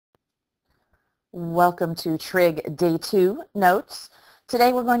Welcome to Trig Day 2 Notes.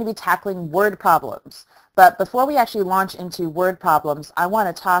 Today we're going to be tackling word problems. But before we actually launch into word problems, I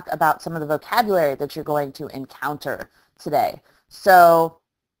want to talk about some of the vocabulary that you're going to encounter today. So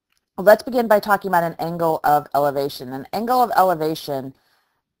let's begin by talking about an angle of elevation. An angle of elevation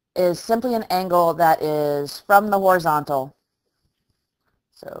is simply an angle that is from the horizontal.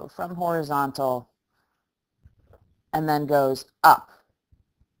 So from horizontal and then goes up.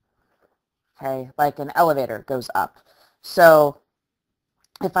 Okay, like an elevator goes up. So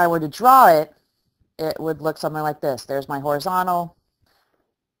if I were to draw it, it would look something like this. There's my horizontal,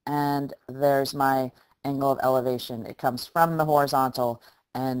 and there's my angle of elevation. It comes from the horizontal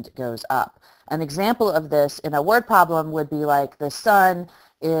and goes up. An example of this in a word problem would be like the sun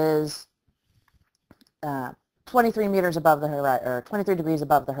is 23 meters above the horizon, or 23 degrees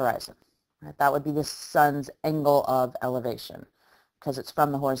above the horizon. Right? That would be the sun's angle of elevation because it's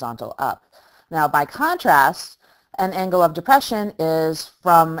from the horizontal up. Now, by contrast, an angle of depression is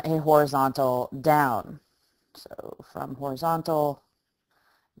from a horizontal down. So from horizontal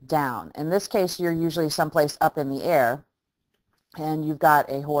down. In this case, you're usually someplace up in the air, and you've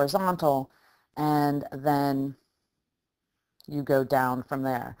got a horizontal, and then you go down from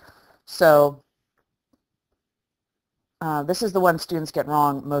there. So this is the one students get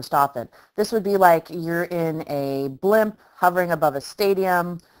wrong most often. This would be like you're in a blimp hovering above a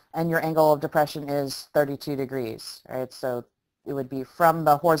stadium, and your angle of depression is 32 degrees, right? So it would be from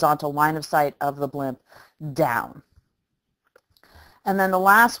the horizontal line of sight of the blimp down. And then the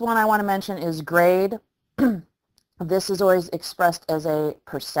last one I want to mention is grade. This is always expressed as a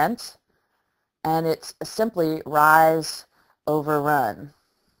percent, and it's simply rise over run.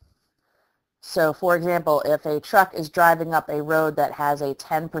 So for example, if a truck is driving up a road that has a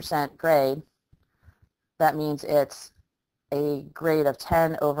 10% grade, that means it's a grade of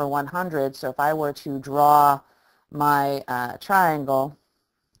 10 over 100. So if I were to draw my triangle,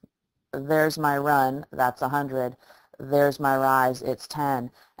 there's my run, that's 100. There's my rise, it's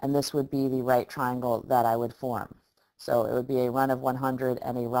 10. And this would be the right triangle that I would form. So it would be a run of 100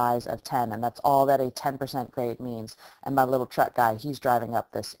 and a rise of 10. And that's all that a 10% grade means. And my little truck guy, he's driving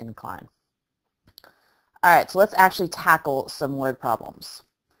up this incline. All right, so let's actually tackle some word problems.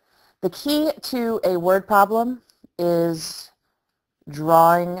 The key to a word problem is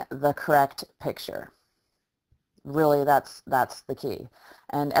drawing the correct picture. Really, that's the key.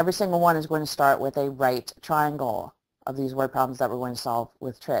 And every single one is going to start with a right triangle of these word problems that we're going to solve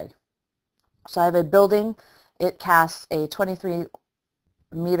with Trig. So I have a building. It casts a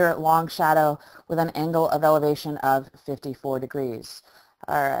 23-meter long shadow with an angle of elevation of 54 degrees.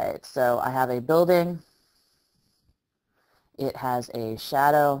 All right, so I have a building. It has a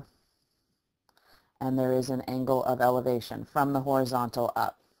shadow, and there is an angle of elevation from the horizontal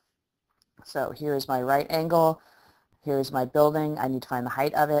up. So here's my right angle. Here's my building. I need to find the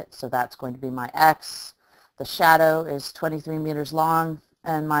height of it, so that's going to be my x. The shadow is 23 meters long,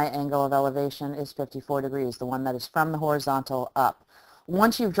 and my angle of elevation is 54 degrees, the one that is from the horizontal up.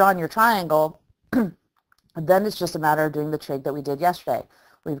 Once you've drawn your triangle, then it's just a matter of doing the trig that we did yesterday.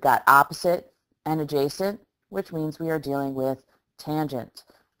 We've got opposite and adjacent, which means we are dealing with tangent.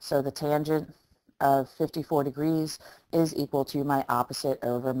 So the tangent of 54 degrees is equal to my opposite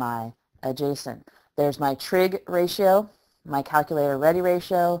over my adjacent. There's my trig ratio. My calculator ready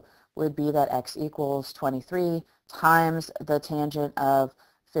ratio would be that x equals 23 times the tangent of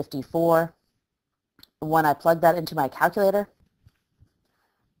 54. When I plug that into my calculator,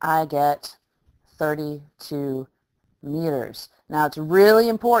 I get 32 meters. Now it's really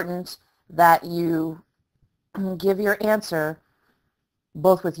important that you give your answer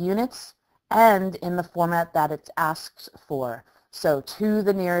both with units and in the format that it's asked for. So to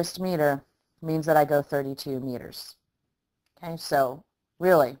the nearest meter means that I go 32 meters. Okay, so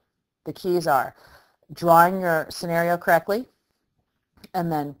really the keys are drawing your scenario correctly and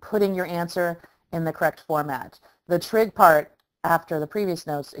then putting your answer in the correct format. The trig part after the previous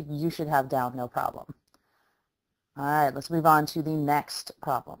notes you should have down no problem. All right, let's move on to the next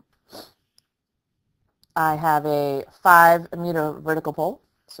problem. I have a 5-meter vertical pole.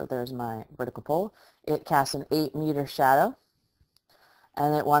 So there's my vertical pole. It casts an 8-meter shadow,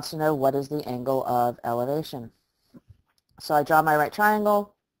 and it wants to know what is the angle of elevation. So I draw my right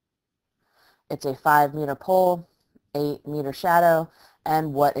triangle. It's a 5-meter pole, 8-meter shadow,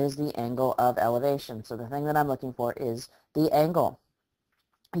 and what is the angle of elevation? So the thing that I'm looking for is the angle.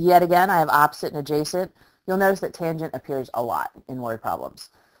 Yet again, I have opposite and adjacent. You'll notice that tangent appears a lot in word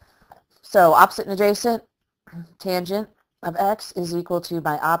problems. So opposite and adjacent, tangent of x is equal to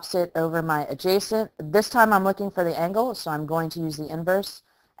my opposite over my adjacent. This time I'm looking for the angle, so I'm going to use the inverse,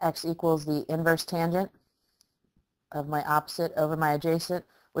 x equals the inverse tangent of my opposite over my adjacent,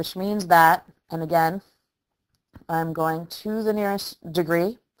 which means that, and again, I'm going to the nearest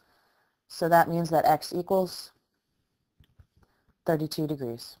degree, so that means that x equals 32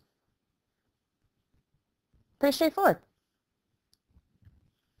 degrees. Pretty straightforward.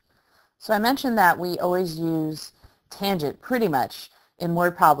 So I mentioned that we always use tangent pretty much in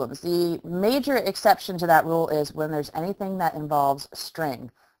word problems. The major exception to that rule is when there's anything that involves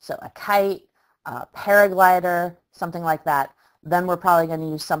string. So a kite, a paraglider, something like that, then we're probably going to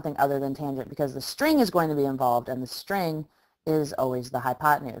use something other than tangent because the string is going to be involved and the string is always the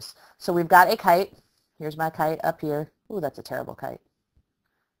hypotenuse. So we've got a kite. Here's my kite up here. Ooh, that's a terrible kite.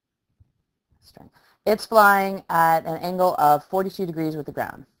 String. It's flying at an angle of 42 degrees with the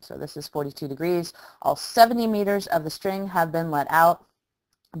ground. So this is 42 degrees. All 70 meters of the string have been let out.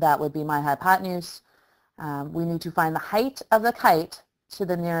 That would be my hypotenuse. We need to find the height of the kite to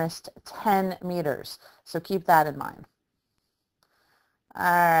the nearest 10 meters. So keep that in mind. All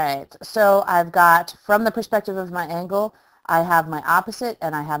right, so I've got, from the perspective of my angle, I have my opposite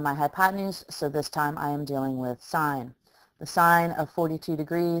and I have my hypotenuse. So this time I am dealing with sine. The sine of 42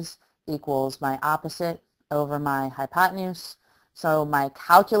 degrees equals my opposite over my hypotenuse. So my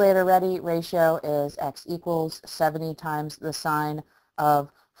calculator ready ratio is x equals 70 times the sine of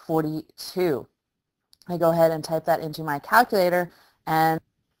 42. I go ahead and type that into my calculator and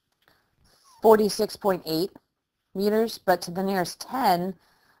 46.8 meters, but to the nearest 10,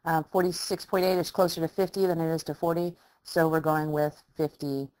 46.8 is closer to 50 than it is to 40, so we're going with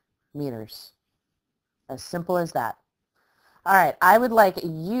 50 meters. As simple as that. All right, I would like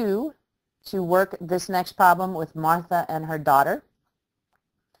you to work this next problem with Martha and her daughter.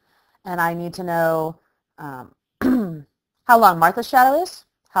 And I need to know how long Martha's shadow is,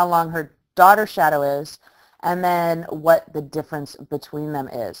 how long her daughter's shadow is, and then what the difference between them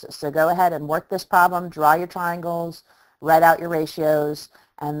is. So go ahead and work this problem, draw your triangles, write out your ratios,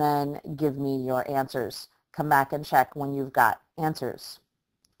 and then give me your answers. Come back and check when you've got answers.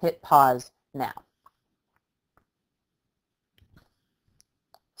 Hit pause now.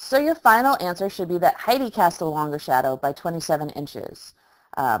 So your final answer should be that Heidi cast a longer shadow by 27 inches.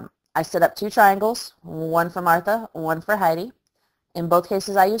 I set up two triangles, one for Martha, one for Heidi. In both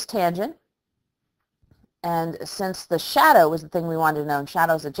cases I used tangent. And since the shadow was the thing we wanted to know, and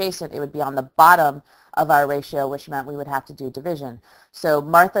shadow's adjacent, it would be on the bottom of our ratio, which meant we would have to do division. So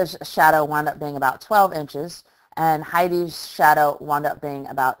Martha's shadow wound up being about 12 inches, and Heidi's shadow wound up being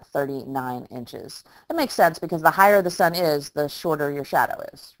about 39 inches. It makes sense because the higher the sun is, the shorter your shadow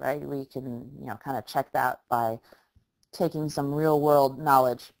is, right? We can, kind of check that by taking some real-world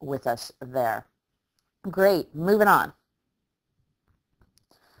knowledge with us there. Great, moving on.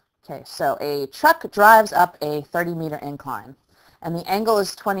 Okay, so a truck drives up a 30-meter incline, and the angle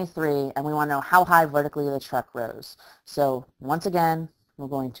is 23, and we want to know how high vertically the truck rose. So once again, we're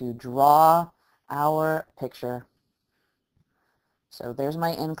going to draw our picture. So there's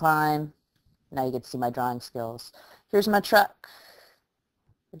my incline. Now you get to see my drawing skills. Here's my truck.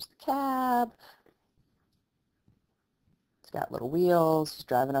 Here's the cab. It's got little wheels. He's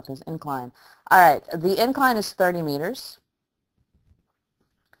driving up his incline. All right, the incline is 30 meters.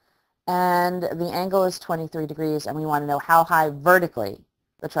 And the angle is 23 degrees, and we want to know how high vertically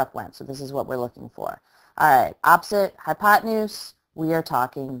the truck went. So this is what we're looking for. All right, opposite hypotenuse, we are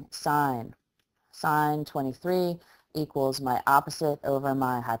talking sine. Sine 23 equals my opposite over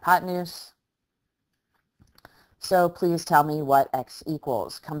my hypotenuse. So please tell me what x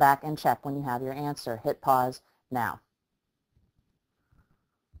equals. Come back and check when you have your answer. Hit pause now.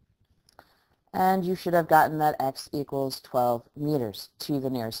 And you should have gotten that x equals 12 meters to the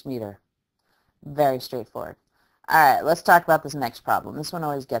nearest meter. Very straightforward. All right, let's talk about this next problem. This one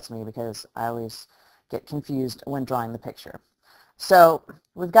always gets me because I always get confused when drawing the picture. So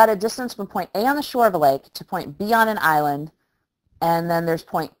we've got a distance from point A on the shore of a lake to point B on an island, and then there's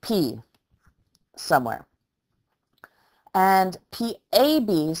point P somewhere. And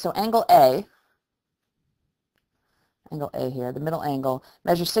PAB, so angle A here, the middle angle,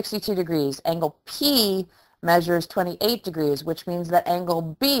 measures 62 degrees. Angle P measures 28 degrees, which means that angle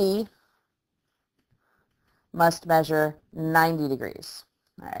B must measure 90 degrees.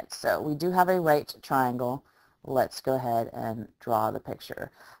 All right, so we do have a right triangle. Let's go ahead and draw the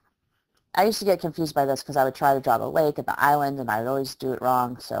picture. I used to get confused by this because I would try to draw the lake and the island, and I would always do it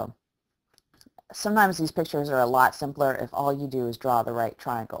wrong. So sometimes these pictures are a lot simpler if all you do is draw the right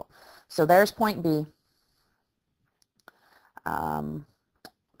triangle. So there's point B.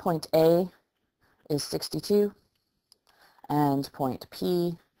 Point A is 62, and point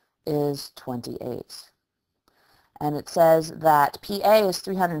P is 28. And it says that PA is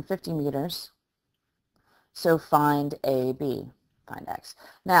 350 meters, so find AB, find X.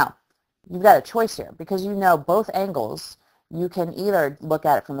 Now, you've got a choice here because you know both angles. You can either look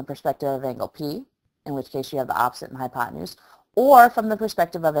at it from the perspective of angle P, in which case you have the opposite and hypotenuse, or from the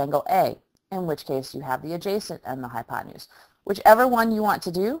perspective of angle A, in which case you have the adjacent and the hypotenuse. Whichever one you want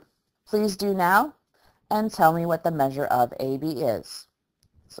to do, please do now and tell me what the measure of AB is.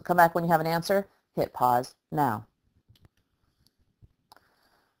 So come back when you have an answer, hit pause now.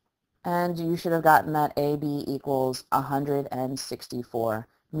 And you should have gotten that AB equals 164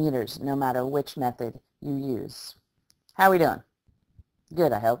 meters, no matter which method you use. How are we doing?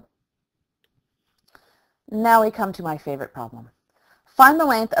 Good, I hope. Now we come to my favorite problem. Find the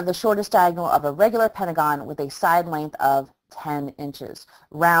length of the shortest diagonal of a regular pentagon with a side length of 10 inches.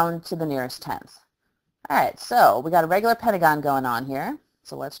 Round to the nearest tenth. All right, so we got a regular pentagon going on here.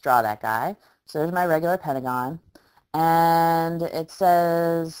 So let's draw that guy. So there's my regular pentagon. And it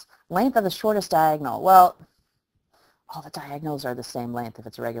says length of the shortest diagonal. Well, all the diagonals are the same length if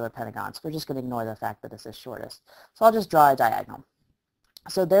it's a regular pentagon. So we're just going to ignore the fact that this is shortest. So I'll just draw a diagonal.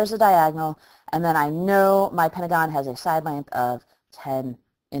 So there's a diagonal, and then I know my pentagon has a side length of 10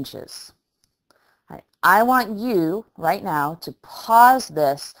 inches. All right. I want you right now to pause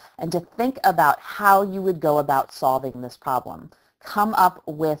this and to think about how you would go about solving this problem. Come up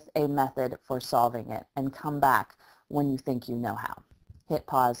with a method for solving it and come back when you think you know how. Hit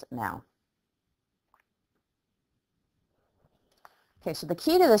pause now. Okay, so the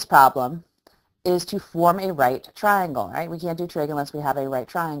key to this problem is to form a right triangle, right? We can't do trig unless we have a right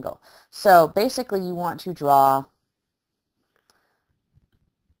triangle. So basically you want to draw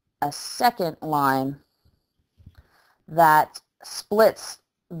a second line that splits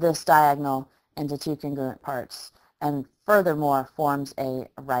this diagonal into two congruent parts and furthermore forms a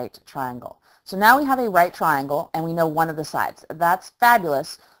right triangle. So now we have a right triangle and we know one of the sides. That's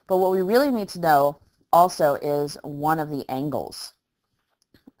fabulous, but what we really need to know also is one of the angles.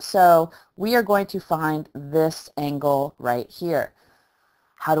 So we are going to find this angle right here.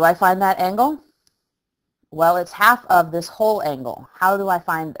 How do I find that angle? Well, it's half of this whole angle. How do I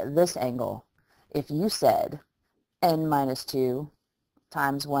find this angle? If you said n minus 2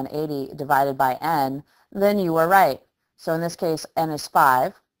 times 180 divided by n, then you were right. So in this case, n is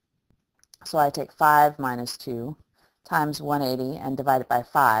 5. So I take 5 minus 2 times 180 and divide it by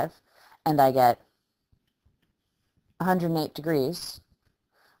 5, and I get 108 degrees,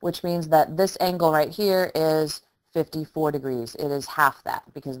 which means that this angle right here is 54 degrees. It is half that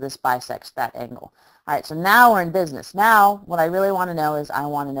because this bisects that angle. All right, so now we're in business. Now what I really want to know is I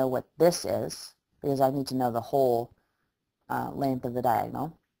want to know what this is because I need to know the whole length of the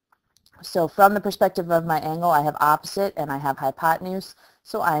diagonal. So from the perspective of my angle, I have opposite and I have hypotenuse,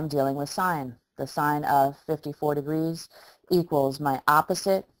 so I am dealing with sine. The sine of 54 degrees equals my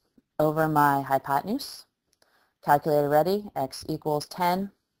opposite over my hypotenuse. Calculator ready, x equals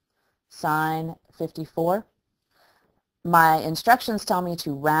 10 sine 54. My instructions tell me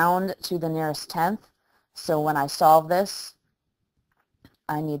to round to the nearest tenth, so when I solve this,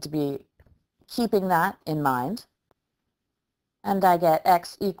 I need to be keeping that in mind. And I get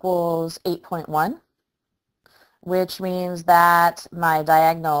x equals 8.1, which means that my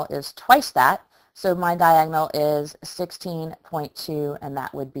diagonal is twice that. So my diagonal is 16.2, and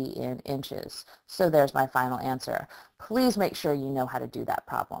that would be in inches. So there's my final answer. Please make sure you know how to do that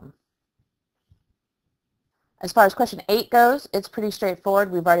problem. As far as question 8 goes, it's pretty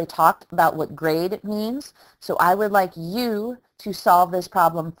straightforward. We've already talked about what grade means. So I would like you to solve this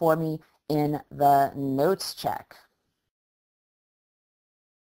problem for me in the notes check.